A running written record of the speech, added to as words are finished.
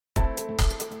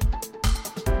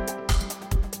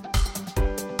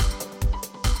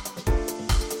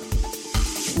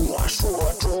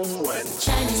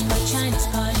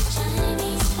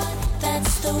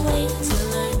the way to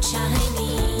learn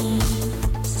Chinese.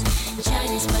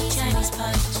 ChinesePod,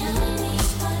 ChinesePod,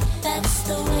 ChinesePod. That's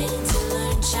the way to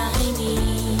learn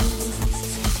Chinese.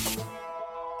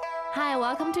 Hi,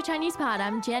 welcome to ChinesePod.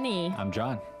 I'm Jenny. I'm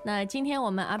John. 那今天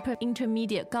我们 Upper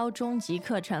Intermediate 高中级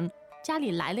课程，家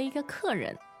里来了一个客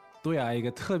人。对啊，一个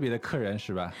特别的客人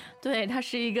是吧？对，他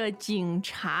是一个警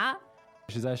察。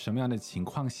是在什么样的情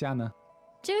况下呢？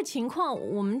这个情况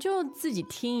我们就自己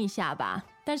听一下吧。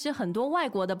但是很多外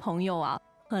国的朋友啊，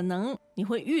可能你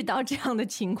会遇到这样的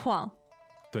情况。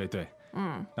对对，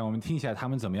那我们听一下他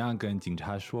们怎么样跟警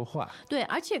察说话。对，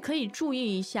而且可以注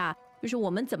意一下，就是我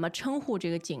们怎么称呼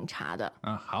这个警察的。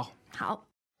好。好。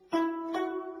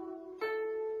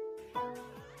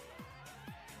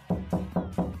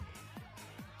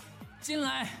进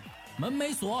来，门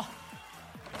没锁。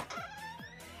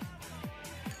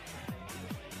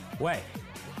喂，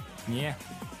你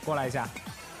过来一下。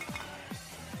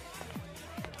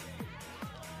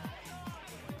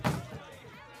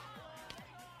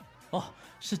哦，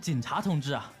是警察同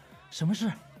志啊，什么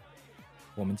事？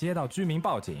我们接到居民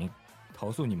报警，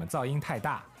投诉你们噪音太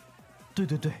大。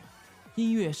对，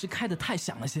音乐是开得太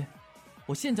响了些，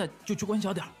我现在就去关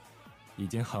小点儿。已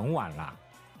经很晚了，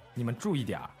你们注意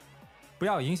点儿，不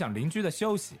要影响邻居的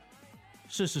休息。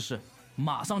是，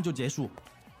马上就结束。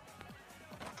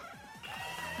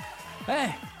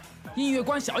哎，音乐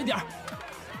关小一点儿。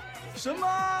什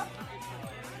么？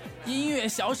音乐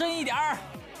小声一点儿。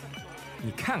你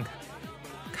看看，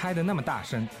开得那么大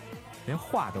声，连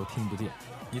话都听不见，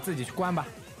你自己去关吧。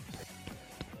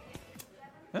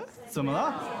哎，怎么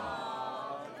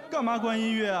了？干嘛关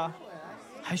音乐啊？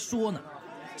还说呢，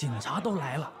警察都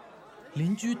来了，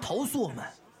邻居投诉我们。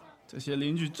这些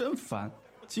邻居真烦，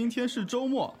今天是周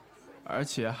末，而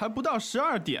且还不到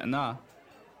12点呢。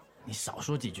你少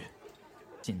说几句，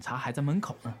警察还在门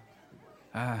口呢。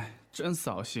哎，真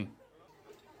扫兴。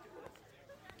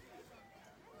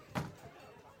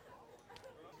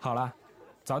好了，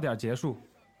早点结束，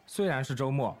虽然是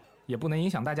周末，也不能影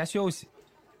响大家休息。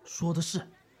说的是，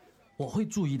我会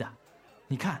注意的。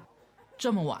你看，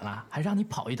这么晚了还让你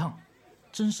跑一趟，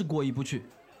真是过意不去，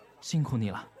辛苦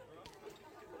你了。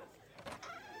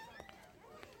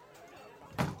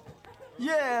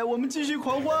耶，我们继续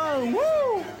狂欢！呜！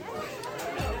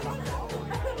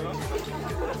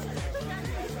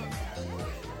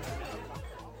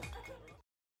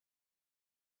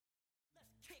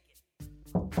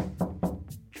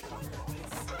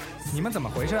你们怎么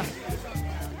回事？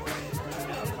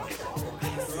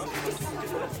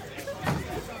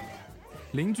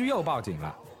邻居又报警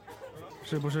了，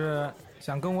是不是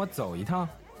想跟我走一趟？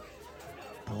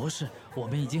不是，我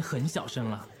们已经很小声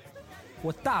了。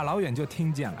我大老远就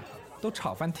听见了，都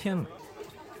吵翻天了。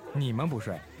你们不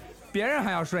睡，别人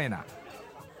还要睡呢。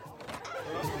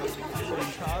警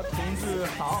察同志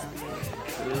好，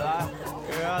来，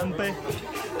干杯！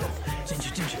进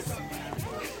去。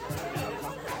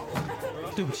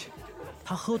对不起，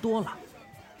他喝多了。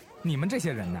你们这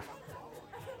些人呢，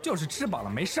就是吃饱了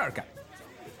没事儿干，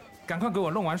赶快给我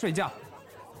弄完睡觉。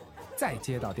再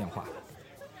接到电话，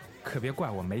可别怪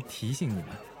我没提醒你们。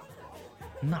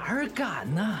哪儿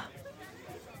敢呢？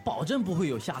保证不会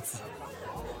有下次。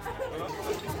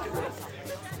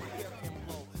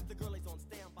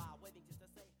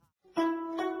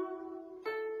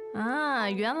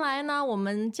原来呢，我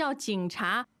们叫警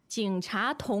察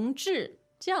同志，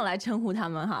这样来称呼他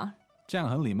们哈。这样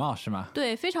很礼貌是吗？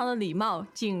对，非常的礼貌，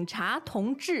警察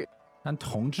同志。但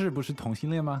同志不是同性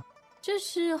恋吗？这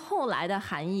是后来的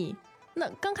含义。那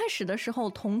刚开始的时候，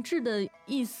同志的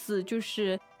意思就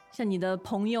是像你的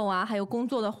朋友啊，还有工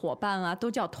作的伙伴啊，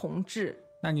都叫同志。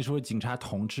那你说警察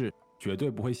同志，绝对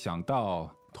不会想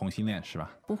到同性恋是吧？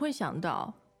不会想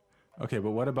到。Okay,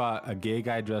 but what about a gay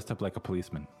guy dressed up like a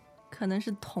policeman? 可能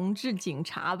是同志警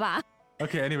察吧。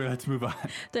Okay, anyway, let's move on.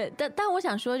 对，但我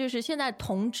想说，就是现在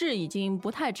同志已经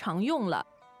不太常用了。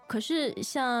可是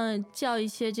像叫一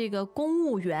些这个公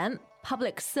务员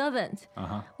public servant，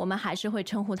我们还是会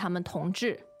称呼他们同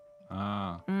志。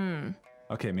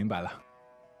OK， 明白了。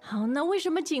好，那为什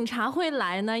么警察会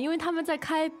来呢？因为他们在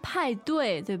开派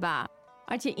对，对吧？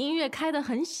而且音乐开得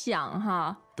很响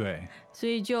哈。对。所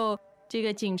以就这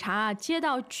个警察接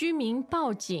到居民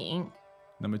报警。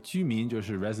那么居民就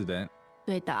是 resident。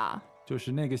对的。就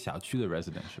是那个小区的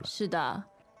resident 是吧？是的。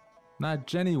那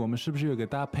Jenny， 我们是不是有个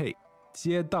搭配？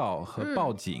接到和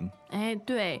报警。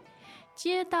对，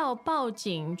接到报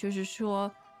警就是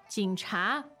说警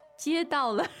察接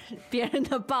到了别人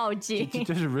的报警。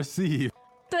这是 receive。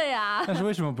对啊。但是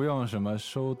为什么不用什么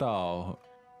收到？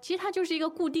其实它就是一个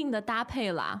固定的搭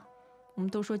配啦。我们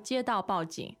都说接到报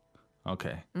警。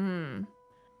OK。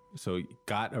So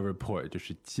got a report 就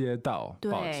是接到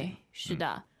报警。对，是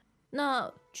的。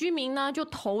那居民呢就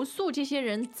投诉这些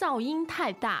人噪音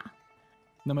太大。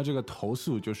那么这个投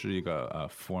诉就是一个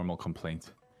formal complaint，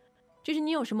 就是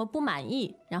你有什么不满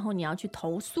意，然后你要去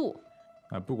投诉。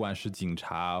不管是警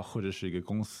察或者是一个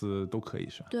公司都可以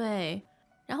是吧？对，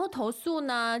然后投诉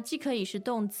呢，既可以是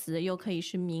动词，又可以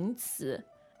是名词。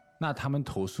那他们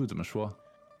投诉怎么说？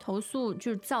投诉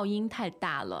就是噪音太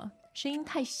大了，声音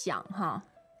太响哈。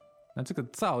那这个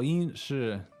噪音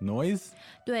是 noise？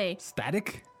 对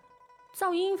 ，static？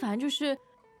 噪音反正就是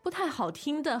不太好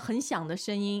听的、很响的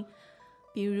声音，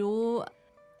比如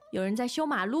有人在修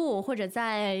马路或者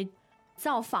在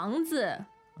造房子，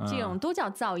这种都叫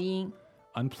噪音。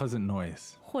Unpleasant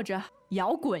noise， 或者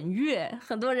摇滚乐，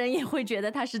很多人也会觉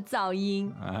得它是噪音。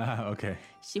OK，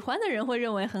 喜欢的人会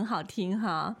认为很好听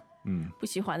哈，不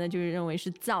喜欢的就是认为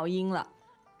是噪音了。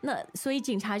那所以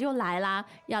警察就来啦，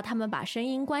要他们把声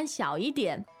音关小一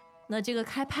点。那这个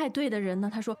开派对的人呢，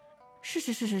他说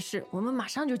是，我们马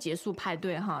上就结束派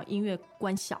对哈，音乐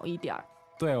关小一点。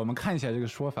对，我们看一下这个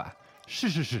说法，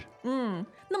是，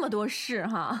那么多是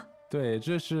哈。对，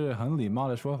这是很礼貌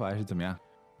的说法还是怎么样？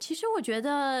其实我觉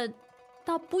得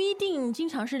倒不一定经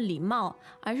常是礼貌，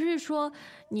而是说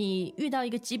你遇到一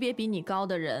个级别比你高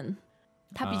的人，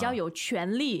他比较有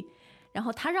权利，然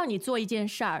后他让你做一件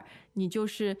事儿，你就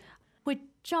是会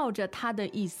照着他的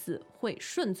意思，会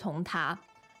顺从他，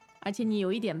而且你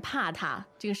有一点怕他，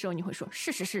这个时候你会说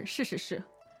是。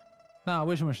那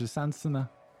为什么是3次呢？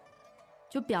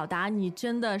就表达你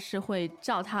真的是会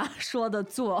照他说的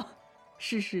做，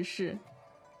是。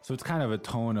So it's kind of a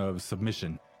tone of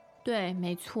submission. 对，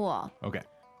没错。OK，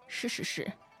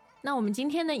 是。那我们今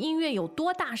天的音乐有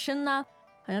多大声呢？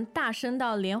好像大声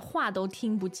到连话都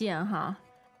听不见哈。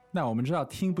那我们知道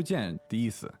听不见的意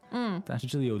思，但是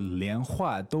这里有连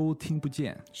话都听不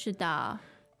见。是的。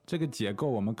这个结构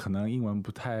我们可能英文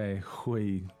不太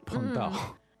会碰到。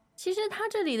其实它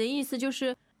这里的意思就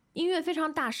是音乐非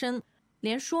常大声，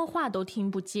连说话都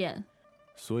听不见。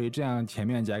所以这样前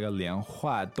面加个连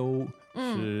话都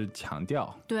是强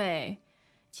调。对。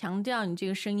强调你这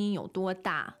个声音有多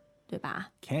大，对吧？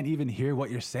 Can't even hear what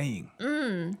you're saying.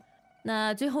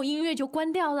 那最后音乐就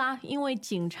关掉啦，因为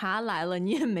警察来了，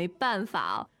你也没办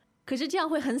法哦。可是这样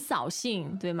会很扫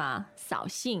兴，对吗？扫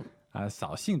兴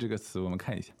扫兴这个词我们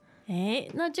看一下。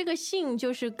那这个兴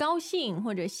就是高兴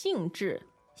或者兴致，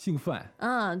兴奋。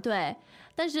对，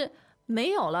但是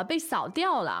没有了，被扫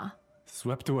掉了。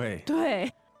Swept away.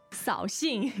 对，扫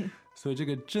兴。所以这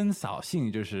个真扫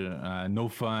兴就是 no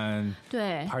fun，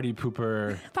 对 ，party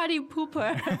pooper， party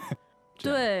pooper，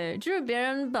 对，就是别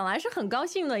人本来是很高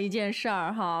兴的一件事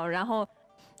儿哈，然后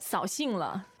扫兴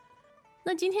了。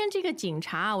那今天这个警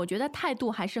察，我觉得态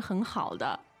度还是很好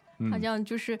的，好像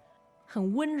就是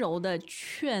很温柔的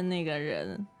劝那个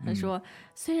人。他说，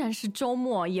虽然是周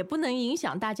末，也不能影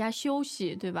响大家休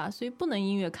息，对吧？所以不能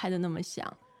音乐开得那么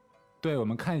响。对，我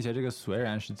们看一下这个虽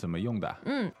然是怎么用的。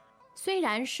虽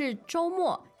然是周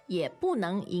末，也不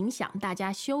能影响大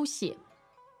家休息。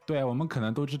对，我们可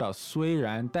能都知道虽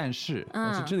然但是，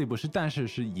但是这里不是但是，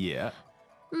是也。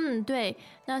对，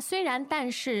那虽然但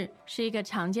是是一个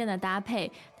常见的搭配，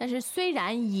但是虽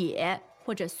然也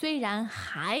或者虽然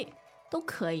还都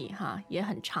可以哈，也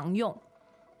很常用。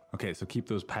Okay, so keep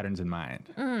those patterns in mind.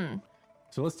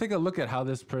 So let's take a look at how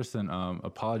this person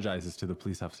apologizes to the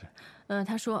police officer.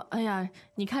 他说：“哎呀，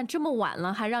你看这么晚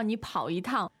了，还让你跑一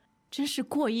趟。”真是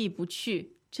过意不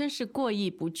去，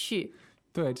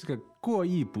对，这个过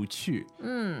意不去，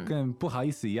跟不好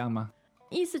意思一样吗？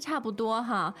意思差不多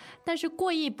哈，但是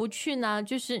过意不去呢，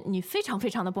就是你非常非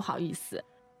常的不好意思，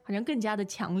好像更加的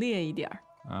强烈一点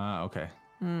OK，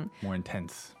 more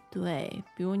intense。对，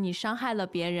比如你伤害了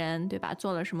别人，对吧？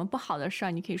做了什么不好的事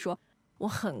儿，你可以说我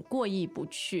很过意不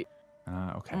去。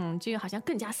OK，这个好像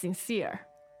更加 sincere。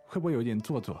会不会有点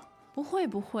做作？不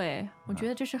会，我觉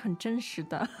得这是很真实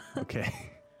的。OK，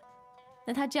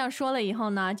 那他这样说了以后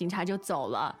呢，警察就走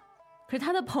了。可是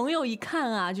他的朋友一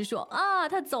看啊，就说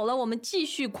他走了，我们继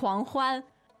续狂欢。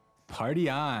Party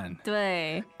on！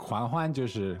 对，狂欢就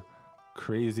是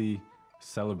crazy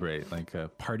celebrate like a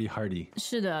party hardy。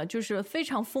是的，就是非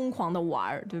常疯狂的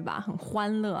玩，对吧？很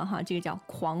欢乐哈，这个叫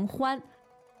狂欢。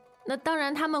那当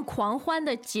然，他们狂欢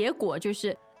的结果就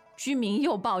是居民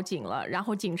又报警了，然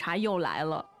后警察又来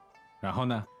了。然后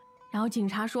呢？然后警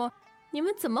察说：“你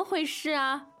们怎么回事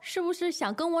啊？是不是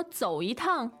想跟我走一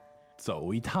趟？”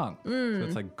走一趟，So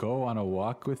it's like go on a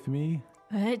walk with me。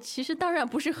其实当然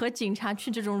不是和警察去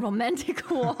这种 romantic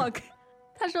walk。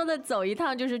他说的走一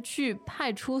趟就是去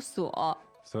派出所。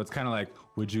So it's kind of like,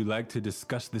 would you like to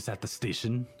discuss this at the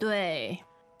station？ 对，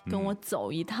跟我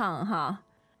走一趟哈。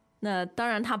那当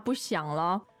然他不响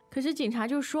了。可是警察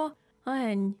就说：“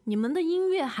哎，你们的音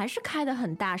乐还是开得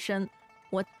很大声，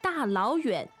我大老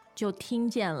远就听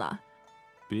见了。”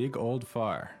 Big old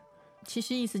far. 其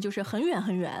实意思就是很远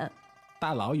很远。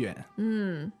大老远。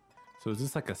So is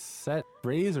this like a set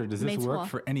phrase or does this work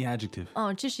for any adjective?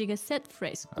 这是一个 set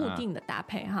phrase 固定的搭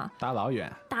配哈。大老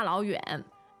远。大老远。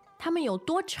他们有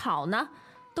多吵呢？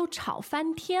都吵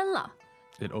翻天了。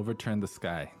It overturned the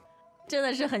sky. 真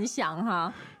的是很响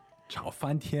哈。吵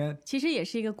翻天。其实也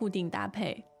是一个固定搭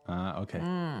配。OK.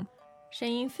 声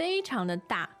音非常的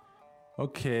大。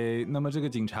OK, 那么这个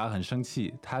警察很生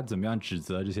气，他怎么样指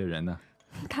责这些人呢？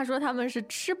他说他们是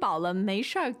吃饱了没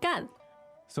事儿干。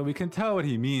So we can tell what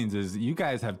he means is you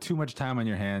guys have too much time on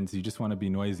your hands, you just want to be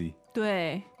noisy.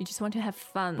 对 you just want to have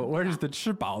fun. But where does the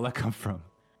吃饱了 come from?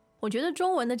 我觉得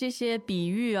中文的这些比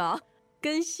喻啊，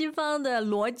跟西方的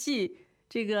逻辑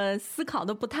这个思考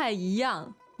都不太一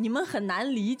样，你们很难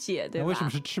理解，对吧？那为什么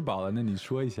是吃饱了？那你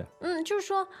说一下。就是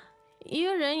说一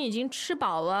个人已经吃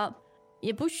饱了，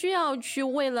也不需要去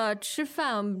为了吃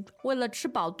饭、为了吃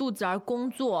饱肚子而工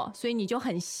作，所以你就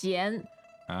很闲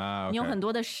啊，你有很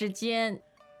多的时间，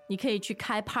你可以去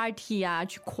开 party 啊，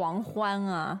去狂欢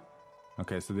啊。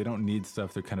Okay, so they don't need stuff.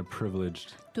 They're kind of privileged.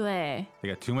 对。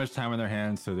They got too much time on their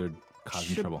hands, so they're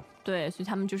causing trouble. 对，所以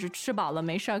他们就是吃饱了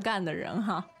没事儿干的人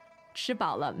哈，吃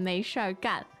饱了没事儿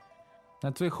干。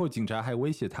那最后警察还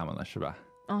威胁他们了，是吧？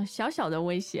小小的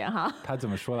威胁哈。他怎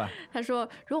么说了？他说：“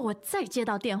如果我再接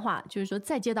到电话，就是说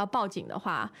再接到报警的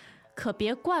话，可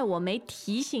别怪我没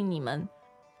提醒你们。”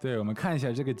对，我们看一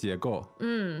下这个结构。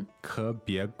可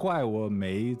别怪我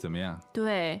没怎么样。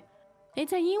对，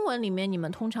在英文里面你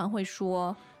们通常会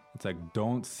说 ，It's like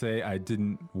don't say I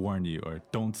didn't warn you or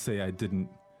don't say I didn't.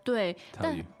 对，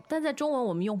但在中文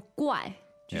我们用怪，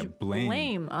就是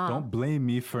blame 啊。Don't blame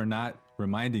me for not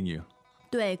reminding you.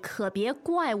 对，可别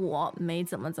怪我没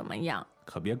怎么样。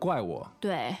可别怪我。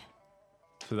对。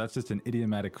So that's just an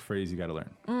idiomatic phrase you got to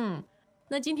learn.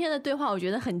 那今天的对话我觉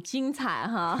得很精彩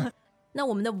哈。那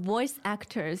我们的 voice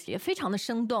actors 也非常的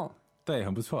生动。对，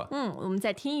很不错。我们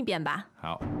再听一遍吧。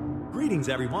好。Greetings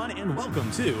everyone and welcome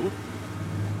to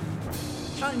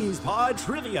ChinesePod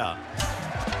Trivia.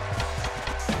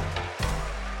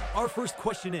 Our first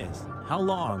question is, how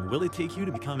long will it take you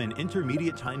to become an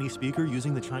intermediate Chinese speaker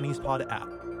using the ChinesePod app?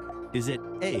 Is it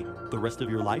A, the rest of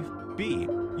your life? B,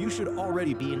 you should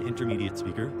already be an intermediate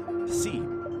speaker? C,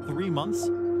 3 months?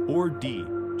 Or D,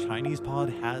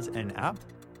 ChinesePod has an app?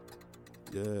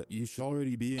 You should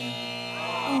already be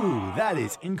in. Ooh, that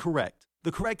is incorrect.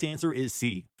 The correct answer is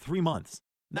C, 3 months.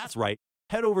 That's right.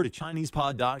 Head over to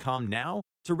ChinesePod.com now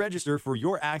to register for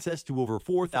your access to over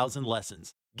 4,000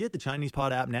 lessons. Get the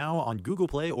ChinesePod app now on Google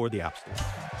Play or the App Store.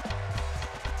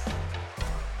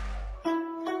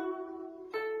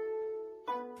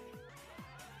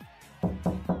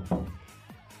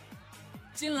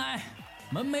 进来，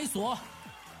门没锁。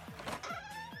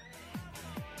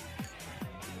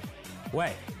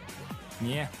喂，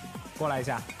你过来一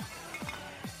下。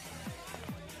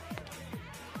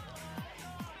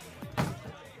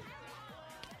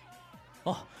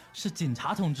是警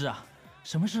察同志啊，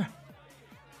什么事？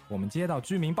我们接到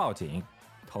居民报警，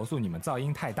投诉你们噪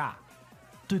音太大。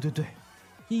对，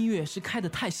音乐是开得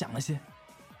太响了些，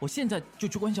我现在就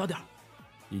去关小点儿。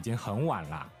已经很晚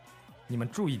了，你们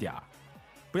注意点儿，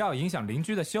不要影响邻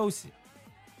居的休息。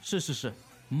是，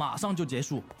马上就结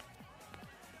束。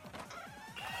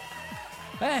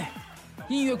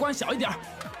音乐关小一点儿。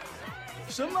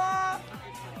什么？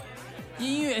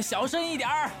音乐小声一点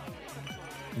儿。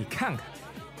你看看，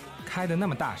开得那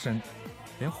么大声，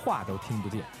连话都听不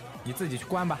见，你自己去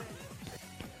关吧。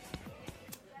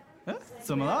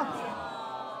怎么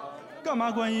了？干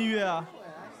嘛关音乐啊？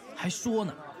还说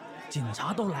呢，警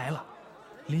察都来了，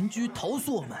邻居投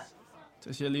诉我们。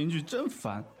这些邻居真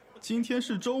烦，今天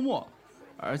是周末，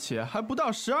而且还不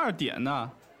到12点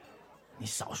呢。你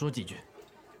少说几句，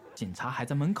警察还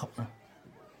在门口呢。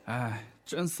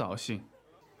真扫兴。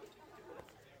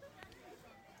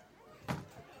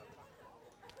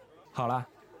好了，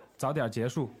早点结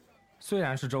束。虽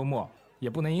然是周末，也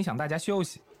不能影响大家休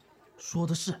息。说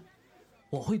的是，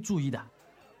我会注意的。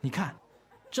你看，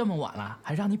这么晚了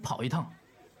还让你跑一趟，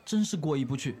真是过意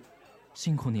不去，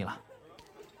辛苦你了。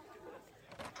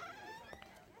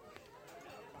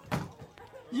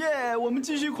耶，我们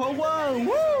继续狂欢！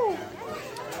呜！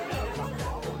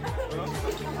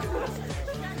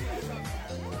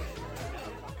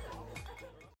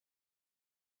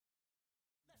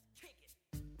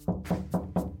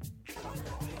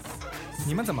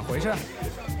你们怎么回事？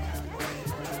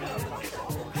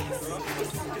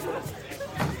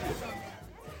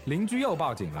邻居又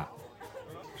报警了，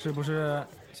是不是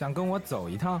想跟我走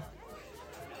一趟？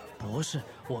不是，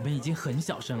我们已经很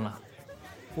小声了。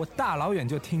我大老远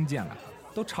就听见了，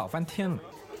都吵翻天了。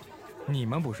你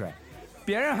们不睡，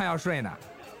别人还要睡呢。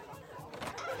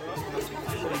审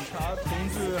查同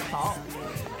志好，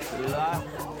来，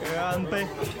干杯！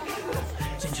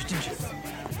进去。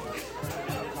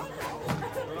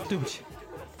对不起，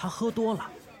他喝多了。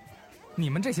你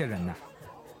们这些人呢，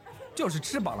就是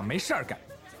吃饱了没事儿干，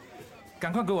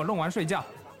赶快给我弄完睡觉。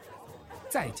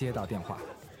再接到电话，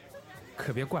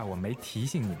可别怪我没提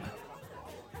醒你们。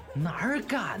哪儿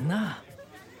敢呢？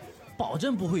保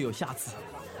证不会有下次。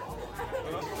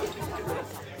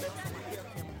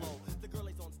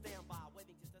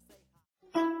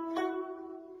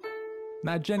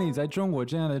那 Jenny 在中国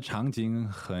这样的场景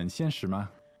很现实吗？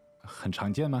很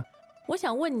常见吗？我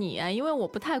想问你啊，因为我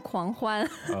不太狂欢。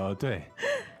对，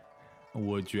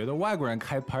我觉得外国人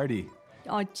开 party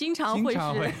经常会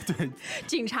对，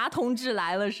警察同志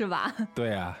来了是吧？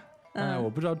对啊，我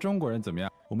不知道中国人怎么样。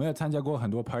我没有参加过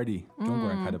很多 party， 中国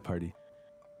人开的 party。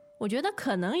我觉得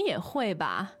可能也会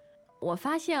吧。我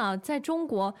发现啊，在中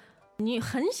国，你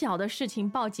很小的事情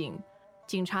报警，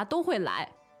警察都会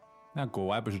来。那国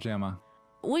外不是这样吗？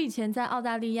我以前在澳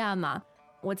大利亚嘛，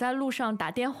我在路上打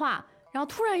电话，然后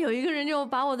突然有一个人就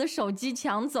把我的手机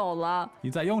抢走了。你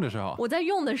在用的时候？我在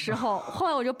用的时候，后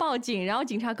来我就报警，然后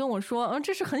警察跟我说，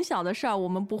这是很小的事儿，我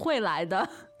们不会来的。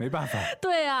没办法。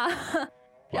对啊，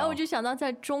然后我就想到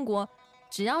在中国，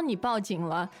只要你报警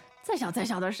了，再小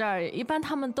的事儿，一般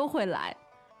他们都会来。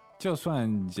就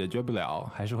算解决不了，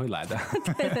还是会来的。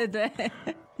对，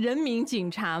人民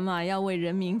警察嘛，要为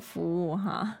人民服务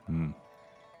哈。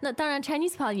那当然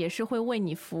ChinesePod 也是会为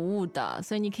你服务的，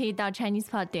所以你可以到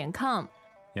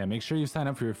ChinesePod.com。Yeah, make sure you sign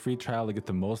up for your free trial to get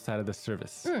the most out of the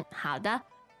service. 好的，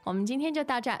我们今天就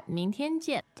到这儿，明天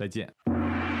见。再见。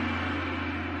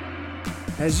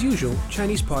As usual,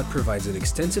 ChinesePod provides an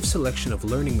extensive selection of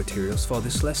learning materials for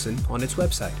this lesson on its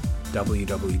website,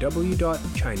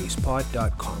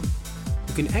 www.chinesepod.com.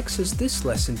 You can access this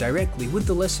lesson directly with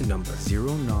the lesson number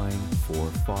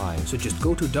 0945. So just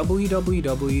go to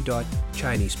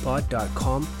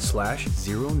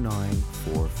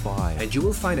www.chinesepod.com/0945 and you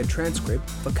will find a transcript,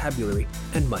 vocabulary,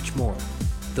 and much more.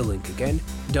 The link again,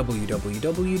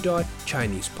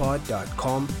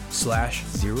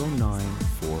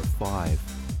 www.chinesepod.com/0945.